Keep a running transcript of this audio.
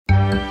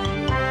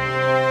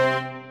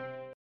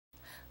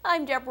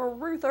I'm Deborah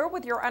Ruther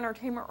with your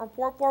entertainment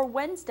report for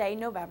Wednesday,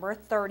 November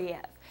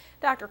 30th.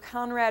 Dr.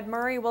 Conrad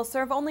Murray will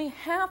serve only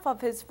half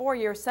of his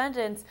 4-year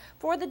sentence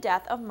for the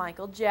death of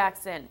Michael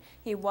Jackson.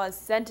 He was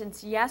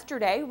sentenced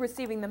yesterday,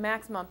 receiving the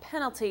maximum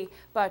penalty,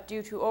 but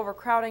due to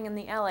overcrowding in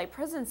the LA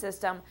prison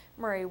system,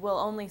 Murray will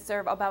only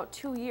serve about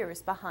 2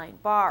 years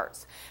behind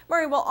bars.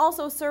 Murray will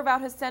also serve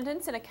out his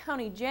sentence in a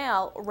county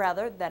jail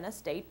rather than a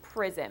state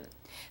prison.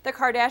 The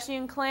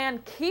Kardashian clan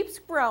keeps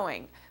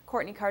growing.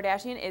 Kourtney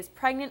Kardashian is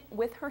pregnant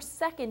with her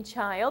second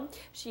child.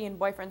 She and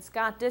boyfriend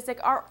Scott Disick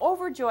are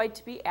overjoyed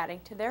to be adding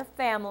to their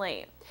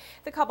family.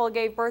 The couple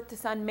gave birth to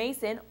son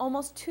Mason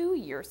almost 2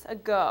 years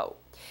ago.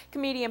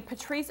 Comedian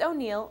Patrice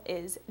O'Neal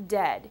is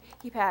dead.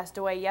 He passed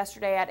away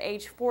yesterday at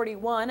age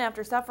 41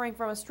 after suffering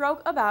from a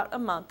stroke about a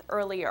month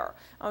earlier.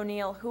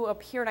 O'Neal, who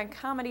appeared on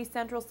Comedy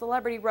Central's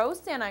Celebrity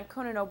Roast and on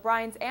Conan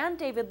O'Brien's and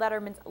David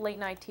Letterman's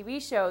late-night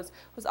TV shows,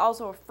 was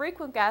also a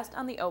frequent guest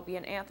on the Opie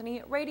and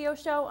Anthony radio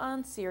show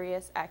on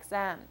Sirius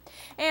XM.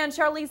 And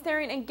Charlize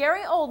Theron and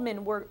Gary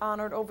Oldman were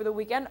honored over the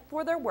weekend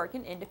for their work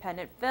in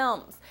independent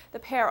films. The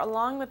pair,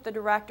 along with the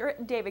director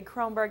David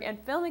Cronenberg and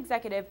film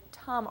executive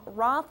Tom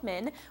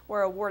Rothman,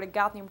 were awarded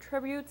Gotham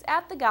tributes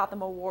at the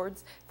Gotham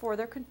Awards for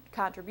their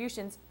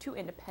contributions to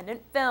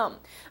independent film.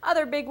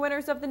 Other big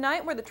winners of the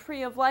night were The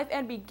Tree of Life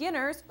and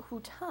Beginners, who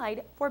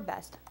tied for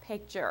Best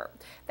Picture.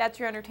 That's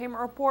your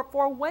entertainment report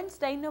for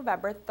Wednesday,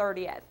 November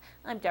 30th.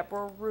 I'm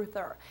Deborah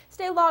Ruther.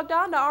 Stay logged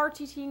on to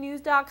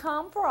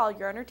rttnews.com for all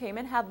your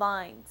entertainment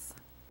headlines.